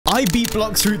I beat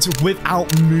Blox routes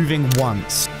without moving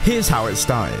once. Here's how it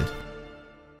started.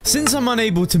 Since I'm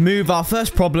unable to move, our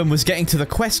first problem was getting to the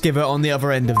quest giver on the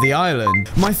other end of the island.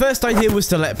 My first idea was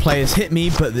to let players hit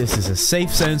me, but this is a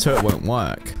safe zone, so it won't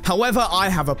work. However, I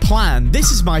have a plan.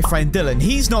 This is my friend Dylan.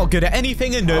 He's not good at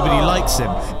anything and nobody likes him,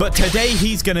 but today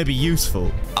he's gonna be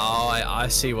useful. Oh, I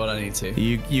see what I need to.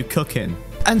 You cooking.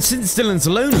 And since Dylan's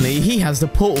lonely, he has the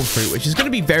portal fruit, which is going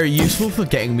to be very useful for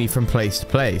getting me from place to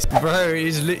place. Bro,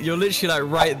 you're literally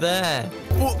like right there.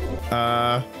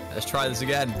 Let's try this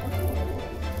again.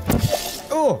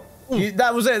 Oh,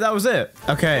 that was it. That was it.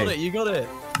 Okay. You got it.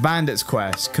 Bandits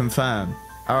quest, confirm.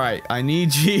 All right, I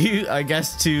need you, I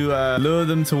guess, to lure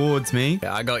them towards me.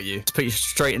 Yeah, I got you. Let's put you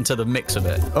straight into the mix of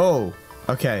it. Oh,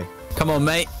 okay. Come on,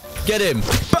 mate. Get him.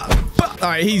 All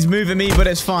right, he's moving me, but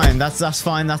it's fine. That's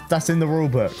fine. That's in the rule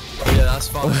book. Yeah, that's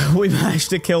fine. We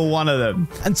managed to kill one of them.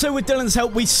 And so with Dylan's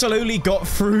help, we slowly got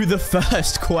through the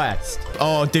first quest.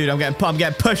 Oh, dude, I'm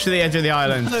getting pushed to the edge of the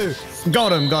island. No.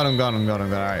 Got him. All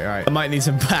right. I might need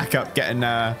some backup getting...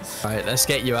 All right, let's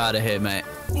get you out of here, mate.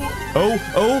 We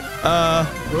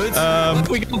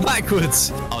go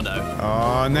backwards. Oh, no.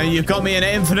 Oh, no, you've got me in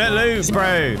an infinite loop,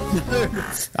 bro.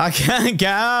 I can't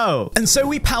get out. And so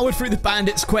we powered through the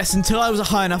bandits quest until I was a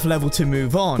high enough level to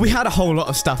move on. We had a whole lot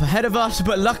of stuff ahead of us,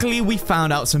 but luckily we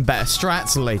found out some better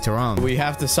strats later on. We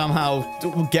have to somehow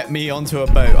get me onto a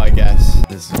boat, I guess.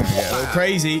 This is gonna get a little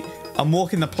crazy. I'm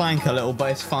walking the plank a little,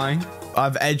 but it's fine.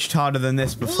 I've edged harder than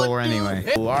this before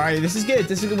anyway. All right, this is good.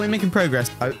 We're making progress.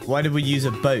 Why did we use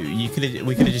a boat? We could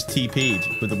have just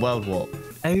TP'd with the world warp.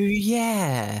 Oh,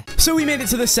 yeah. So we made it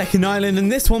to the second island,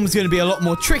 and this one was going to be a lot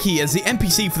more tricky as the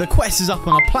NPC for the quest is up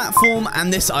on a platform,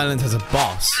 and this island has a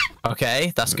boss.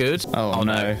 Okay, that's good. Oh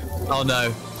no. Oh,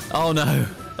 no. Oh, no.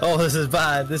 Oh, this is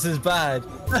bad. This is bad.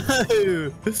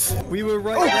 No. We were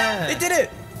right there. It did it.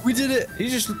 We did it. He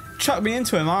just chucked me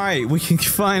into him. All right, we can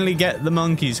finally get the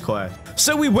monkeys quest.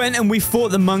 So we went and we fought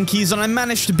the monkeys, and I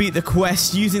managed to beat the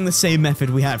quest using the same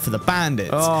method we had for the bandits.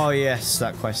 Oh, yes,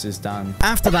 that quest is done.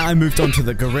 After that, I moved on to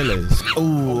the gorillas.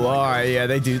 Oh, all right, yeah,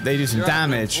 they do some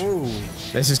damage. Ooh.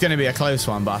 This is going to be a close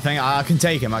one, but I think I can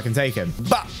take him.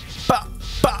 But.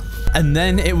 And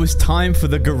then it was time for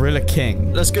the Gorilla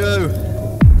King. Let's go.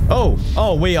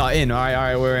 Oh, we are in. All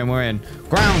right, we're in.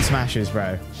 Ground smashes,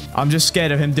 bro. I'm just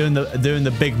scared of him doing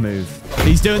the big move.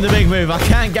 He's doing the big move. I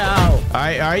can't get out. All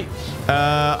right.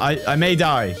 I may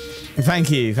die.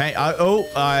 Thank you.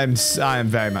 I am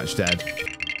very much dead.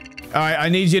 All right, I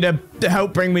need you to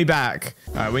help bring me back.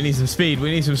 All right, we need some speed.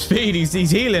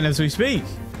 He's healing as we speak.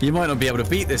 You might not be able to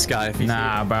beat this guy if he's...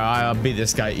 Nah, bro, I'll beat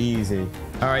this guy easy.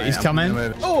 All right, he's coming.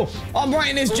 Oh, I'm right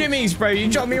in his jimmies, bro.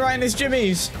 You dropped me right in his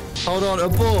jimmies. Hold on,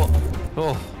 abort.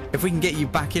 Oh, if we can get you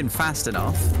back in fast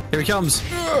enough. Here he comes.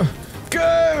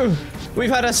 Go!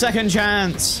 We've had a second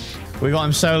chance. We got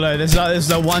him solo. This is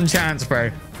the one chance,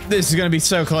 bro. This is going to be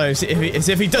so close.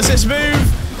 If he does this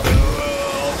move.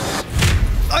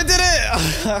 I did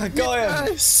it! I got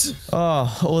him.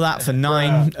 Oh, all that for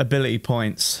 9 ability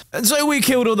points. And so we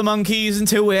killed all the monkeys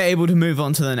until we were able to move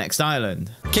on to the next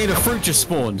island. King of fruit just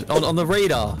spawned on the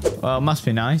radar. Well, it must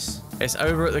be nice. It's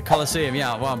over at the Colosseum.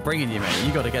 Yeah, well, I'm bringing you, mate.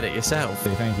 You got to get it yourself.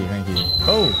 Thank you.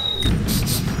 Oh,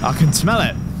 I can smell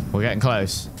it. We're getting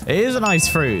close. It is a nice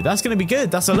fruit. That's going to be good.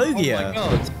 That's a Lugia.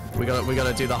 Oh my God. We got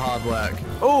to do the hard work.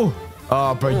 Oh,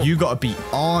 bro, you got to be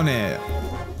on it.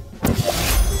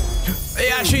 It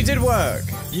actually did work.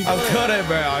 I've got it,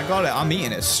 bro. I got it. I'm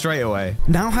eating it straight away.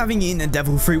 Now, having eaten a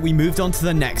devil fruit, we moved on to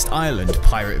the next island,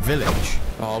 Pirate Village.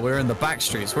 Oh, we're in the back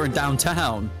streets. We're in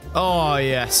downtown. Oh,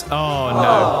 yes.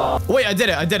 Oh, no. Wait, I did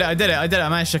it. I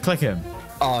managed to click him.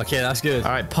 Oh, okay, that's good.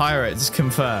 All right, pirates,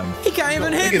 confirm. He can't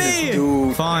even hit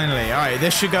me. Finally. All right,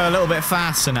 this should go a little bit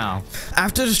faster now.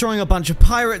 After destroying a bunch of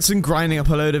pirates and grinding up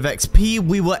a load of XP,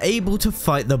 we were able to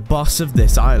fight the boss of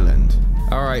this island.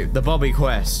 All right, the Bobby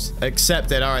quest.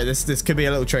 Accepted. All right, this could be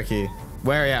a little tricky.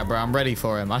 Where are you at, bro? I'm ready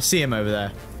for him. I see him over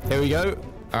there. Here we go.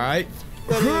 All right.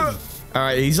 All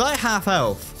right, he's like half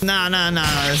health. Nah.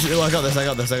 I got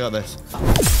this.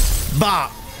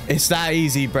 But it's that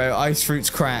easy, bro. Ice fruit's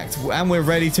cracked. And we're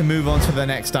ready to move on to the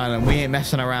next island. We ain't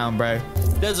messing around, bro.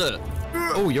 Desert.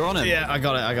 Oh, you're on him. Yeah, I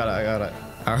got it.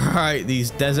 All right,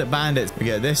 these desert bandits. We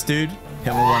get this dude. Hit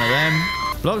with one of them.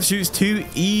 Blox shoots too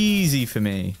easy for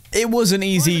me. It wasn't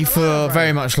easy for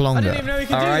very much longer. I didn't even know you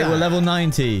could do that. We're level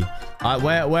 90.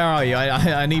 Where are you?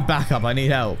 I need backup. I need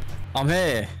help. I'm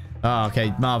here. Oh,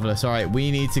 okay, marvelous. All right,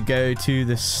 we need to go to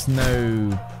the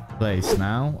snow place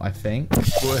now, I think.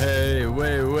 Wait.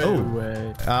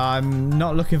 I'm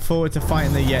not looking forward to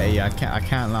fighting the Yeti. I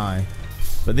can't lie.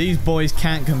 But these boys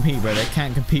can't compete, bro. They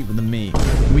can't compete with the meat.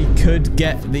 We could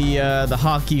get the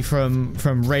haki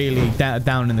from Rayleigh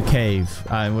down in the cave.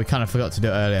 We kind of forgot to do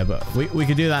it earlier, but we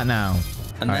could do that now.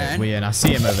 And all right, we in. I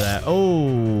see him over there.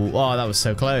 Oh, that was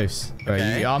so close. Bro,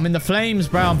 Okay. I'm in the flames,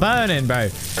 bro. I'm burning, bro.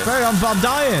 Bro, I'm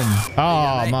dying.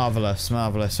 Oh, marvelous,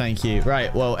 marvelous. Thank you.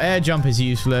 Right, well, air jump is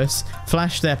useless.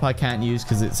 Flash step I can't use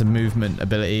because it's a movement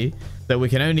ability. So we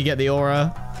can only get the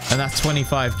aura, and that's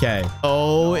 25k.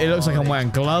 Oh, it looks like I'm wearing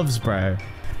gloves, bro.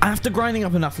 After grinding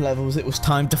up enough levels, it was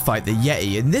time to fight the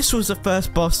Yeti, and this was the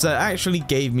first boss that actually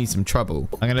gave me some trouble.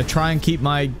 I'm going to try and keep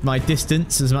my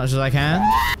distance as much as I can.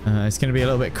 It's going to be a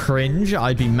little bit cringe.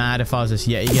 I'd be mad if I was this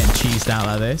Yeti getting cheesed out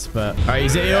like this, but... All right,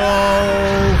 he's...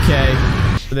 Okay.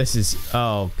 This is...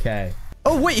 Okay.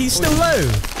 Oh, wait, he's still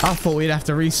low. I thought we'd have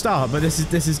to restart, but this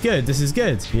is good. This is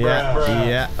good.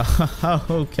 Yeah, yeah.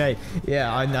 Okay.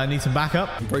 Yeah, I need some backup.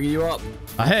 I'm bringing you up.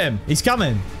 I hit him. He's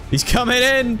coming. He's coming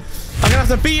in. I'm gonna have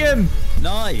to beat him.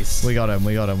 Nice. We got him.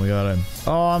 We got him. We got him.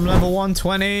 Oh, I'm level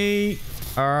 120.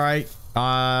 All right.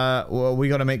 Well, we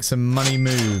got to make some money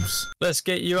moves. Let's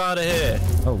get you out of here.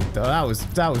 Oh, that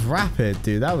was rapid,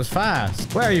 dude. That was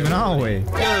fast. Where even are we?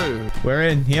 Go. We're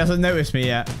in. He hasn't noticed me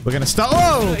yet. We're gonna start.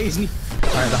 Oh!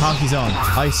 All right, the Haki's on.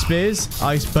 Ice Spears,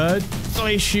 Ice Bird,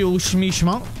 Glacial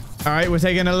Shmishmont. All right, we're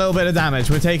taking a little bit of damage.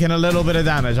 We're taking a little bit of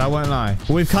damage. I won't lie.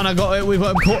 We've kind of got it. We've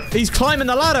got him caught. He's climbing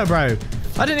the ladder, bro.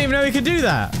 I didn't even know he could do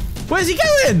that. Where's he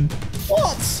going?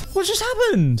 What? What just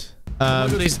happened? Oh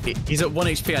my God, he's at 1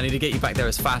 HP. I need to get you back there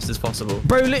as fast as possible.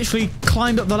 Bro literally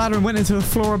climbed up the ladder and went into the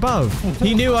floor above.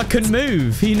 He knew I couldn't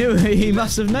move. He knew. He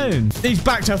must have known. He's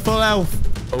back to full health.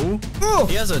 Oh,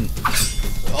 he hasn't.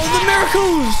 Oh, the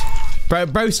miracles.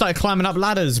 Bro started climbing up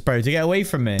ladders, bro, to get away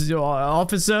from me.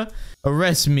 Officer,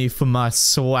 arrest me for my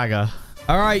swagger.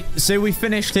 All right, so we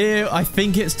finished here. I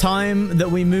think it's time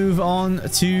that we move on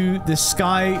to the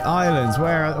Sky Islands.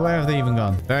 Where have they even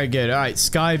gone? Very good. All right,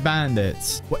 Sky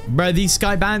Bandits. What, bro, these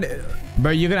Sky Bandits...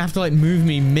 Bro, you're going to have to, like, move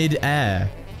me mid-air.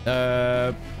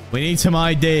 We need some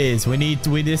ideas. We need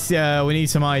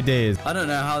some ideas. I don't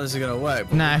know how this is going to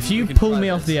work. Nah, if you pull me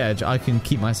off the edge, I can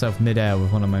keep myself mid-air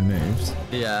with one of my moves.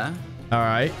 Yeah. All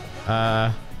right.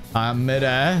 I'm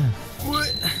mid-air.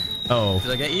 What? Oh.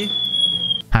 Did I get you?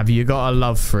 Have you got a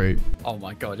love fruit? Oh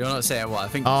my God, you're not saying what I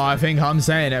think. Oh, I think I'm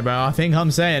saying it, bro. I think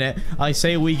I'm saying it. I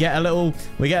say we get a little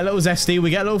zesty,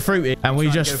 we get a little fruity, and we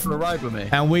just go for a ride with me.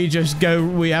 And we just go.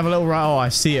 We have a little ride. Oh, I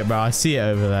see it, bro. I see it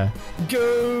over there.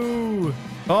 Go.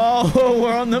 Oh,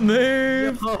 we're on the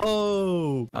move.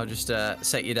 Oh, I'll just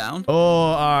set you down. Oh,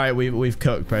 all right. We've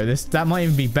cooked, bro. That might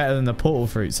even be better than the portal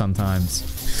fruit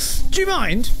sometimes. Do you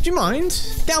mind? Do you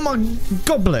mind? Down my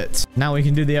goblet. Now we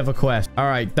can do the other quest. All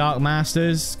right, Dark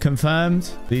Masters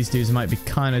confirmed. These dudes might be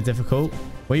kind of difficult.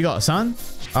 What you got, son?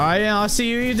 All right, yeah, I see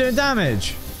you. You're doing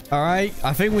damage. All right,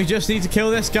 I think we just need to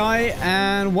kill this guy,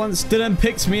 and once Dylan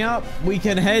picks me up, we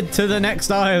can head to the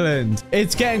next island.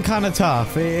 It's getting kind of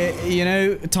tough. You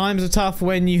know, times are tough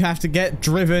when you have to get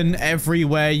driven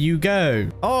everywhere you go.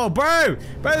 Oh, bro,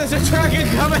 there's a dragon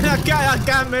coming. I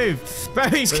can't move. Bro,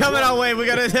 he's coming our way.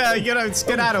 We're gonna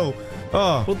skedaddle.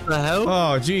 Oh, what the hell?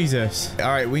 Oh, Jesus. All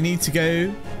right, we need to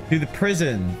go to the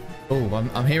prison. Oh,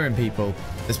 I'm hearing people.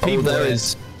 There's people. Oh, there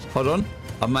is. Hold on.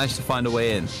 I've managed to find a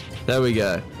way in. There we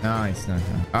go. Nice. All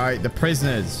right, the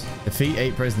prisoners. Defeat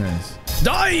 8 prisoners.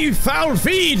 Die, you foul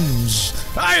fiends!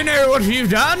 I know what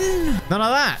you've done! None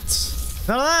of that.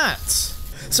 None of that.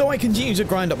 So I continued to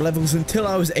grind up levels until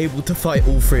I was able to fight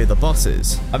all 3 of the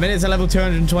bosses. I made it to level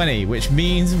 220, which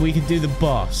means we can do the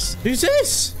boss. Who's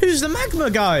this? Who's the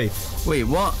magma guy? Wait,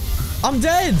 what? I'm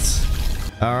dead.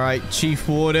 All right, Chief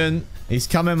Warden. He's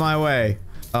coming my way.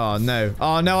 Oh, no.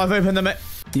 Oh, no, I've opened the...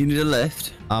 You need a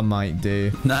lift? I might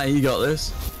do. Nah, you got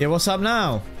this. Yeah, what's up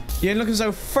now? You're looking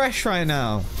so fresh right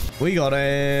now. We got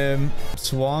him.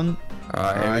 Swan. All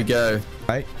right, here we go.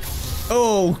 Right.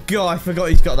 Oh, God, I forgot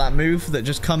he's got that move that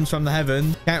just comes from the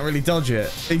heaven. Can't really dodge it.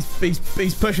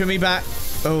 He's pushing me back.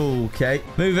 Okay.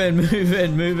 Move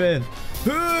in.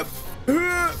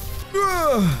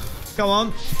 Come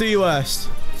on. Do your worst.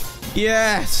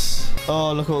 Yes.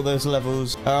 Oh, look at all those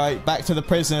levels. All right, back to the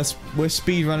prisoners. We're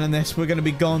speedrunning this. We're going to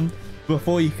be gone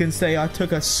before you can say I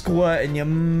took a squirt in your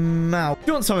mouth.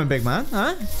 You want something, big man?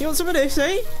 Huh? You want some of this,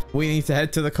 eh? We need to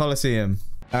head to the Colosseum.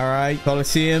 All right,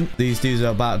 Colosseum. These dudes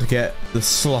are about to get the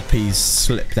sloppies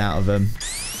slipped out of them.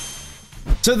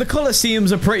 So the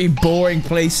Colosseum's a pretty boring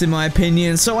place in my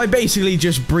opinion, so I basically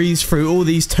just breezed through all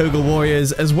these toga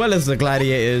warriors as well as the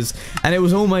gladiators, and it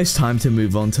was almost time to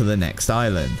move on to the next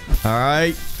island.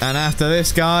 Alright, and after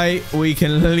this guy, we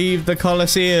can leave the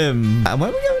Colosseum. And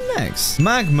where are we going next?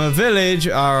 Magma Village.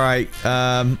 All right.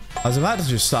 I was about to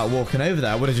just start walking over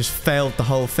there. I would have just failed the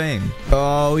whole thing.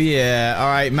 Oh, yeah. All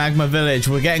right, Magma Village.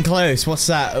 We're getting close. What's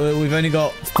that? We've only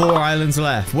got 4 islands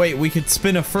left. Wait, we could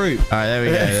spin a fruit. All right, there we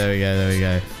go. There we go. There we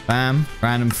go. Bam.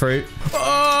 Random fruit.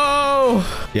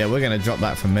 Oh! Yeah, we're going to drop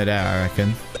that from midair, I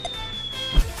reckon.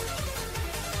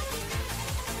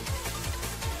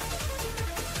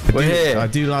 We're here. I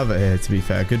do love it here, to be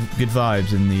fair. Good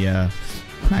vibes in the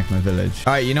Magma Village.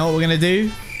 All right, you know what we're going to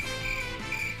do?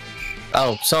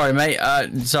 Oh, sorry, mate.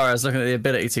 Sorry, I was looking at the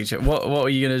ability teacher. What are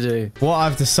you going to do? What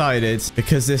I've decided,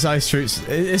 because this ice fruit's...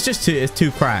 It's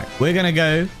too cracked. We're going to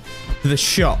go to the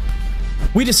shop.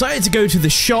 We decided to go to the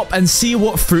shop and see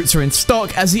what fruits are in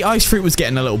stock, as the ice fruit was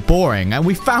getting a little boring, and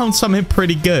we found something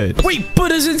pretty good. Wait,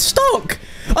 Buddha's in stock!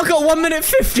 I've got 1 minute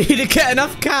 50 to get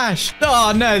enough cash.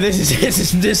 Oh no, this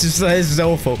is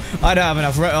awful. I don't have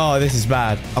enough. Oh, this is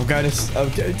bad. I'm going as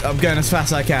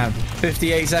fast as I can.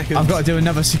 58 seconds. I've got to do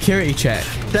another security check.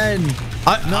 10. 9.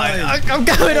 I'm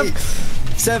going. 8,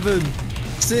 7,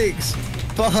 6,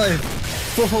 5,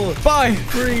 4. 5.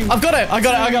 3. I've got it. I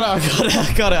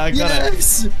got it.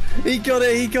 Yes. He got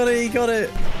it.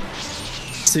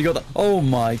 So you got that. Oh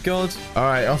my god. All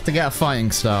right, off to get a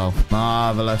fighting style.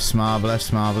 Marvelous.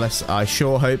 I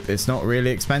sure hope it's not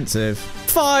really expensive.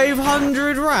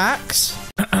 500 racks.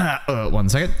 1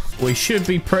 second. We should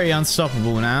be pretty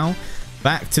unstoppable now.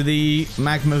 Back to the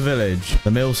Magma Village.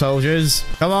 The mill soldiers.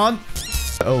 Come on.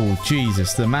 Oh,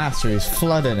 Jesus. The master is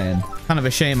flooding in. Kind of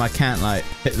a shame I can't, like,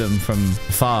 hit them from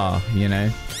far, you know.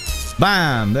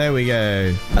 Bam! There we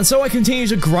go. And so I continued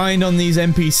to grind on these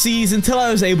NPCs until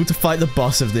I was able to fight the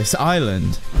boss of this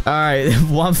island. Alright,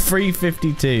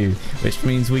 1352, which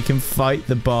means we can fight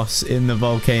the boss in the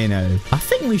volcano. I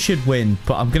think we should win,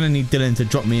 but I'm going to need Dylan to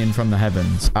drop me in from the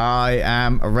heavens. I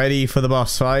am ready for the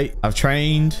boss fight. I've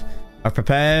trained. I've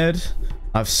prepared.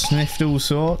 I've sniffed all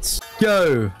sorts.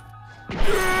 Go!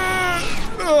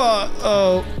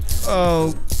 Oh.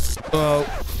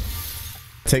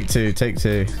 Take two.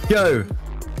 Go.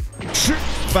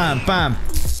 Bam.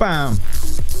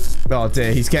 Oh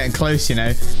dear, he's getting close, you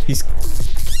know. He's...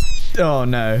 Oh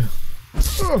no.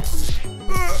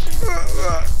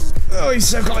 Oh, he's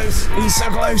so close.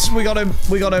 We got him.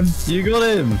 You got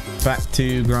him. Back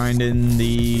to grinding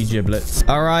the giblets.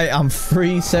 All right, I'm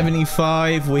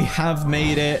 375. We have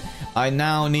made it. I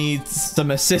now need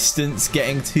some assistance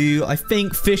getting to, I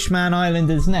think, Fishman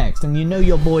Island is next. And you know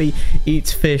your boy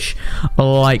eats fish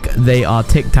like they are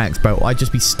Tic Tacs, bro. I'd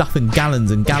just be stuffing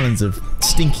gallons and gallons of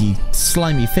stinky,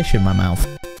 slimy fish in my mouth.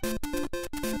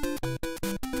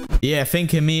 Yeah,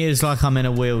 think of me as like I'm in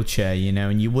a wheelchair, you know,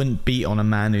 and you wouldn't beat on a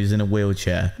man who's in a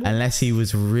wheelchair unless he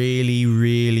was really,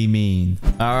 really mean.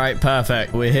 All right,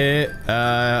 perfect. We're here.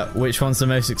 Which one's the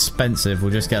most expensive?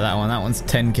 We'll just get that one. That one's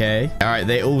 10k. All right,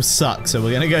 they all suck, so we're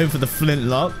going to go for the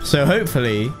flintlock. So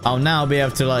hopefully I'll now be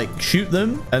able to like shoot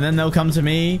them and then they'll come to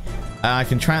me. I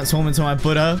can transform into my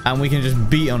Buddha and we can just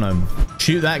beat on them.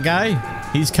 Shoot that guy.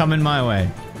 He's coming my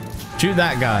way. Shoot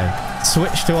that guy.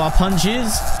 Switch to our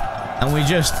punches. And we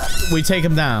take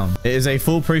him down. It is a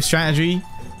foolproof strategy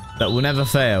that will never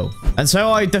fail. And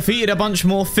so I defeated a bunch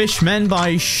more fishmen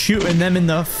by shooting them in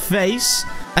the face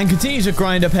and continued to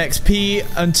grind up XP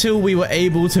until we were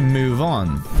able to move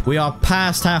on. We are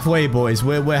past halfway, boys.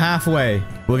 We're halfway.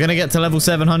 We're going to get to level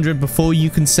 700 before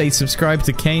you can say subscribe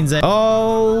to Kane's.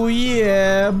 Oh,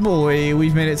 yeah, boy.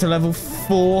 We've made it to level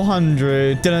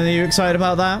 400. Dylan, are you excited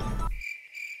about that?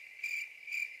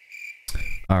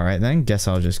 All right, then. Guess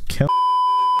I'll just kill.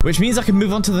 Which means I can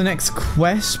move on to the next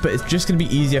quest, but it's just going to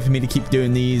be easier for me to keep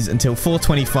doing these until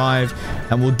 425,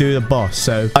 and we'll do the boss.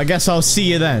 So I guess I'll see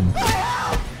you then.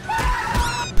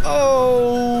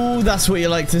 Oh, that's what you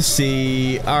like to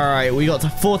see. All right, we got to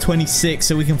 426,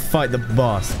 so we can fight the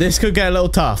boss. This could get a little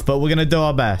tough, but we're going to do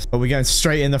our best. But we're going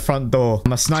straight in the front door.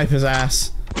 I'm a sniper's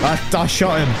ass. I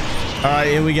shot him. All right,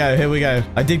 here we go.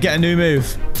 I did get a new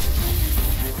move.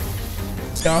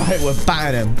 All right, we're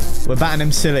batting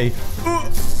him silly.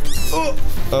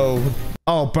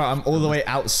 Oh, bro, I'm all the way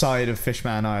outside of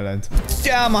Fishman Island.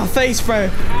 Get out of my face, bro.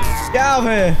 Get out of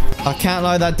here. I can't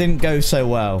lie, that didn't go so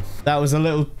well. That was a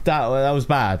little, that was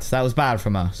bad. That was bad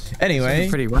from us. Anyway,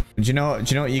 do you know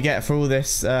what you get for all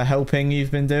this helping you've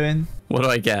been doing? What do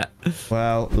I get?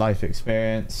 Well, life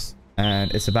experience.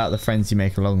 And it's about the friends you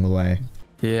make along the way.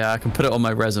 Yeah, I can put it on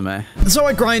my resume. So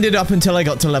I grinded up until I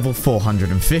got to level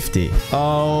 450.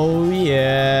 Oh,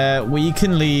 yeah. We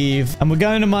can leave. And we're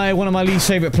going to one of my least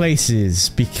favorite places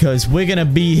because we're going to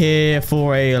be here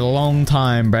for a long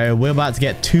time, bro. We're about to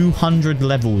get 200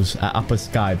 levels at Upper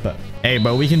Sky, but hey,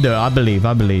 bro, we can do it. I believe.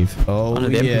 Oh, One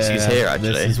of the NPCs here,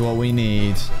 actually. This is what we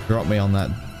need. Drop me on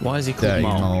that. Why is he called Dirty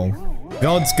Mole? mole.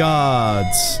 God's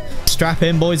guards. Strap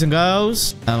in, boys and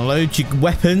girls, and load your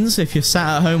weapons. If you're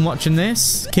sat at home watching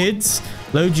this, kids,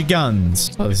 load your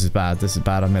guns. Oh, this is bad. This is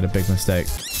bad. I made a big mistake.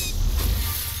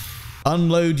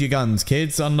 Unload your guns,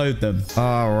 kids. Unload them.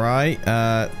 All right.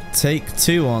 Take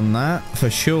 2 on that for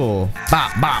sure.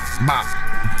 Bop, bop, bop,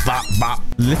 bop, bop.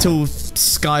 Little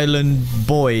Skyland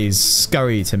boys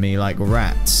scurry to me like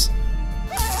rats.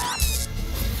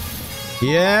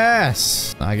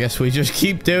 Yes! I guess we just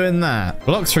keep doing that.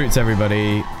 Blox roots,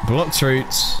 everybody. Blox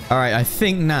roots. Alright, I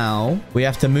think now we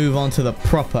have to move on to the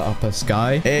proper Upper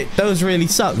Sky. It does really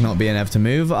suck not being able to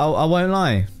move. I won't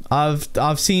lie.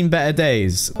 I've seen better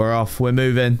days. We're off. We're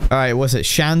moving. Alright, what's it?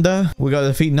 Shanda? We got to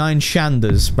defeat 9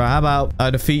 Shandas. But how about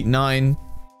I defeat 9...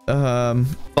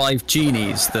 5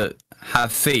 genies that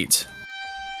have feet.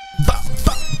 You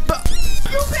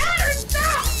better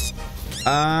stop!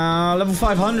 Level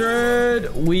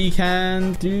 500. We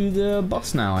can do the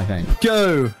boss now, I think.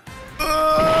 Go!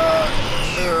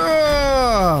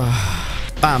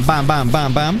 Bam, bam, bam,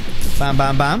 bam, bam. Bam,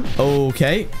 bam, bam.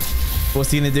 Okay.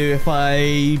 What's he gonna do if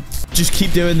I just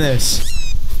keep doing this?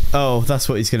 Oh, that's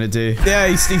what he's gonna do. Yeah,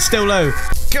 he's still low.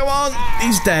 Come on,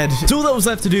 he's dead. So all that was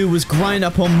left to do was grind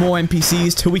up on more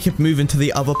NPCs till we could move into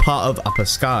the other part of Upper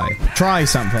Sky. Try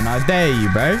something. I dare you,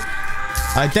 bro.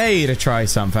 I dare you to try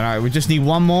something. All right, we just need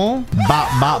one more. Bop,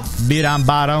 bop, bidam,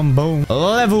 bottom, boom.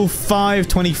 Level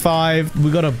 525.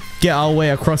 We got to get our way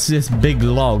across this big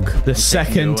log. The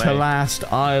second to last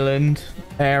island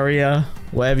area,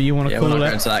 whatever you want to call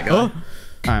it. To that guy. Oh. All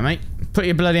right, mate. Put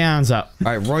your bloody hands up.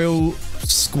 All right, royal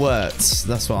squirts.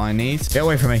 That's what I need. Get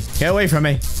away from me. Get away from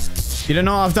me. You don't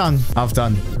know what I've done? I've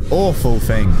done awful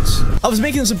things. I was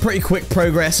making some pretty quick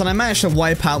progress and I managed to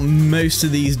wipe out most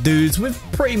of these dudes with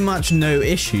pretty much no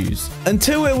issues.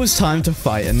 Until it was time to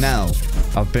fight, and now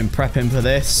I've been prepping for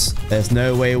this. There's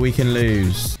no way we can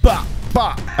lose. But.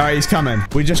 All right, he's coming.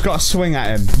 We just got to swing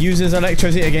at him. Use his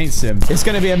electricity against him. It's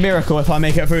going to be a miracle if I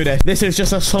make it through this. This is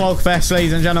just a slogfest,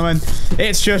 ladies and gentlemen.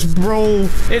 It's just brawl.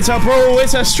 It's a brawl.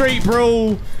 It's a street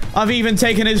brawl. I've even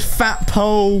taken his fat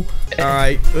pole. All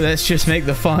right, let's just make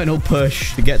the final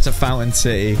push to get to Fountain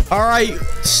City. All right,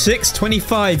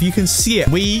 6:25. You can see it.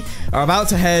 We are about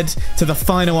to head to the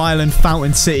final island,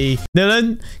 Fountain City.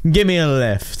 Dylan, give me a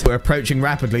lift. We're approaching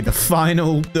rapidly the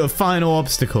final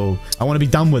obstacle. I want to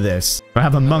be done with this. I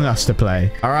have Among Us to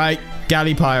play. All right,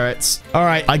 galley pirates. All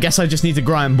right, I guess I just need to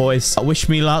grind, boys. Wish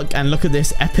me luck, and look at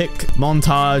this epic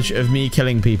montage of me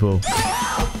killing people.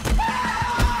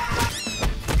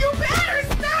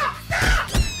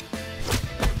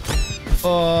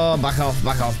 Oh, back off,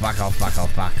 back off, back off, back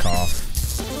off, back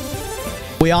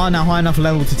off. We are now high enough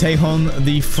level to take on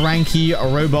the Frankie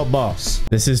robot boss.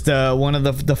 This is one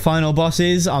of the final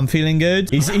bosses. I'm feeling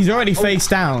good. He's already face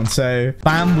down, so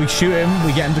bam, we shoot him.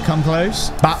 We get him to come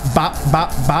close. Bop, bop,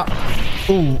 bop, bop.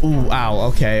 Ooh, ooh, ow.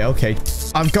 Okay, okay.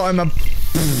 I've got him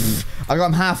I got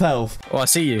him half health. Oh, I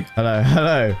see you. Hello,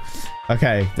 hello.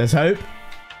 Okay, there's hope.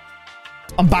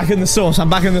 I'm back in the sauce. I'm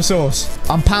back in the sauce.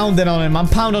 I'm pounding on him. I'm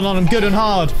pounding on him good and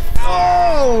hard.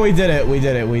 Oh, we did it. We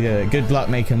did it. We did it. Good luck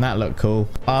making that look cool.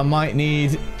 I might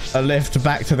need a lift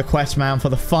back to the quest man for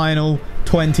the final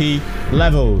 20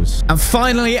 levels. And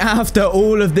finally, after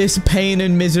all of this pain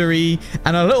and misery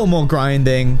and a little more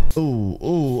grinding. Ooh,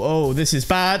 ooh, oh, this is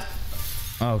bad.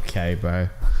 Okay, bro.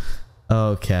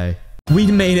 Okay. We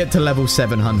made it to level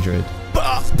 700.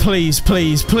 But please,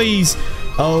 please, please.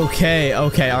 Okay,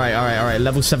 okay, all right.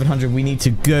 Level 700. We need to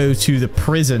go to the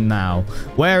prison now.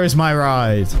 Where is my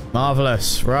ride?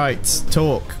 Marvelous. Right,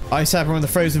 talk. Ice Apple in the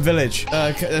frozen village.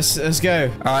 Let's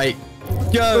go. All right,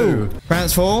 go. Ooh.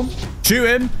 Transform. Shoot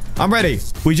him. I'm ready.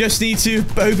 We just need to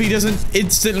hope he doesn't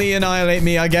instantly annihilate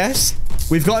me, I guess.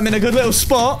 We've got him in a good little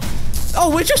spot. Oh,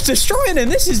 we're just destroying him.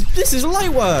 This is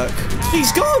light work.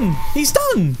 He's gone. He's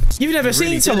done. You've never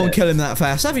seen someone kill him that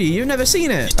fast, have you? You've never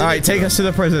seen it. All right, take us to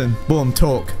the prison. Boom,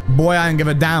 talk. Boy, I don't give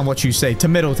a damn what you say. To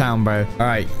Middletown, bro. All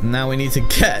right, now we need to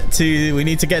get to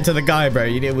the guy, bro.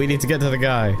 We need to get to the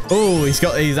guy. Oh,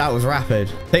 that was rapid.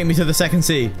 Take me to the second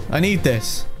sea. I need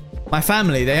this. My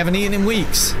family, they haven't eaten in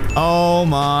weeks. Oh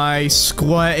my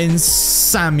squirting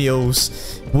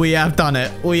Samuels. We have done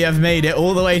it. We have made it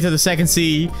all the way to the second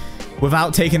sea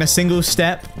without taking a single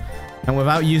step and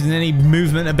without using any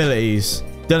movement abilities.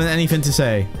 Dylan, anything to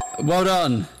say? Well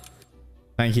done.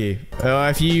 Thank you.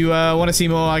 If you want to see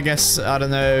more, I guess, I don't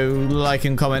know, like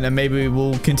and comment, and maybe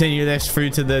we'll continue this through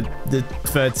to the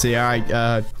third sea. All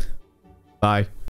right. Bye.